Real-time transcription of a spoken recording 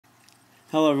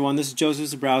Hello, everyone. This is Joseph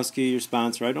Zabrowski, your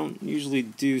sponsor. I don't usually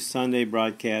do Sunday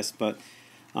broadcasts, but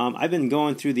I've been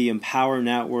going through the Empower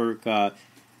Network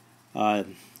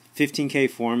 15K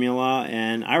formula,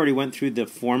 and I already went through the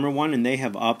former one, and they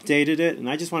have updated it, and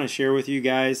I just want to share with you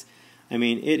guys. I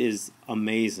mean, it is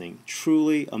amazing,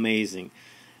 truly amazing.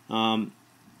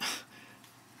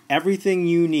 Everything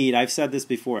you need, I've said this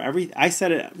before. I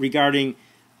said it regarding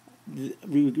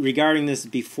this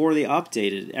before they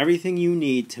updated it. Everything you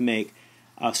need to make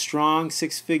a strong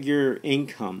six-figure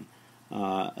income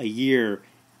a year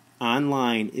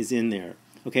online is in there.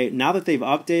 Okay, now that they've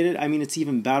updated, I mean, it's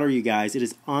even better, you guys. It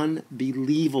is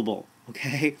unbelievable.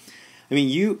 Okay, I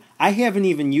mean, I haven't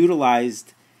even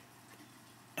utilized.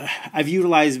 I've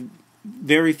utilized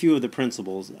very few of the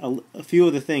principles. A few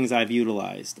of the things I've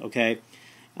utilized. Okay,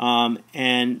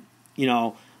 and you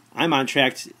know, I'm on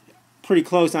track, pretty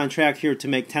close on track here to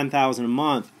make $10,000 a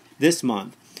month this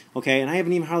month. Okay, and I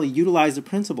haven't even hardly utilized the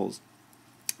principles.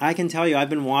 I can tell you, I've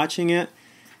been watching it,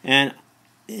 and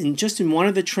just in one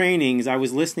of the trainings I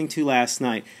was listening to last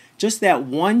night, just that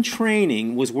one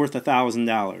training was worth $1,000.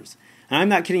 And I'm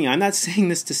not kidding you. I'm not saying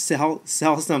this to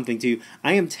sell something to you.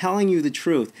 I am telling you the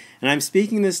truth, and I'm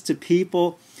speaking this to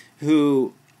people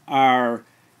who are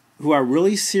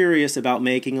really serious about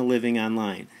making a living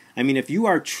online. I mean, if you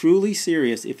are truly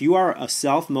serious, if you are a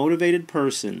self-motivated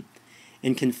person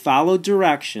and can follow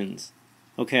directions,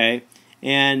 okay,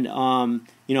 and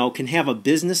you know, can have a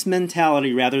business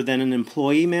mentality rather than an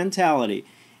employee mentality,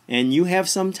 and you have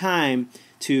some time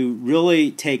to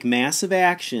really take massive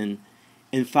action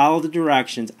and follow the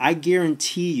directions, I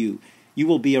guarantee you, you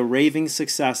will be a raving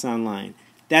success online.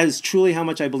 That is truly how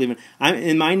much I believe in.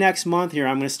 In my next month here,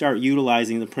 I'm going to start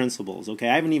utilizing the principles. Okay,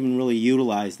 I haven't even really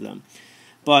utilized them.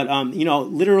 But you know,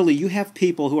 literally, you have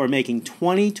people who are making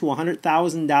 $20,000 to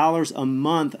 $100,000 a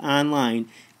month online,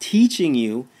 teaching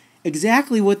you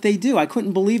exactly what they do. I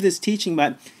couldn't believe this teaching,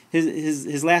 but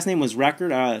his last name was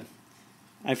Record. I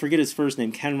forget his first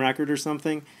name, Ken Record or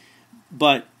something.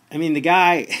 But I mean, the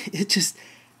guy,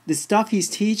 the stuff he's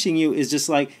teaching you is just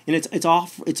like, and it's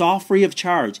all free of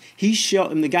charge.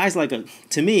 And the guy's like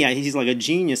to me, he's like a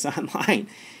genius online.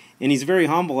 And he's very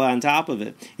humble on top of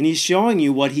it. And he's showing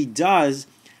you what he does,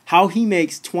 how he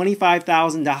makes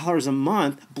 $25,000 a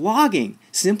month blogging,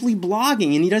 simply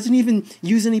blogging. And he doesn't even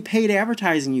use any paid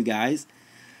advertising, you guys.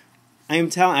 I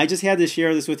just had to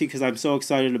share this with you because I'm so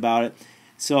excited about it.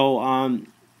 So,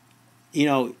 you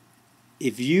know,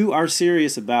 if you are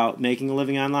serious about making a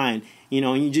living online, you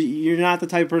know, you're not the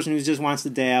type of person who just wants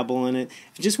to dabble in it.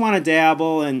 If you just want to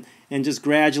dabble and just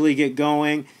gradually get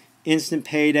going, instant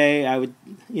payday, I would,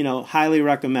 you know, highly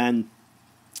recommend,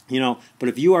 you know. But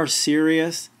if you are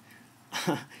serious,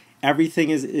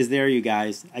 everything is there, you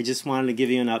guys. I just wanted to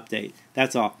give you an update.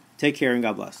 That's all. Take care and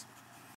God bless.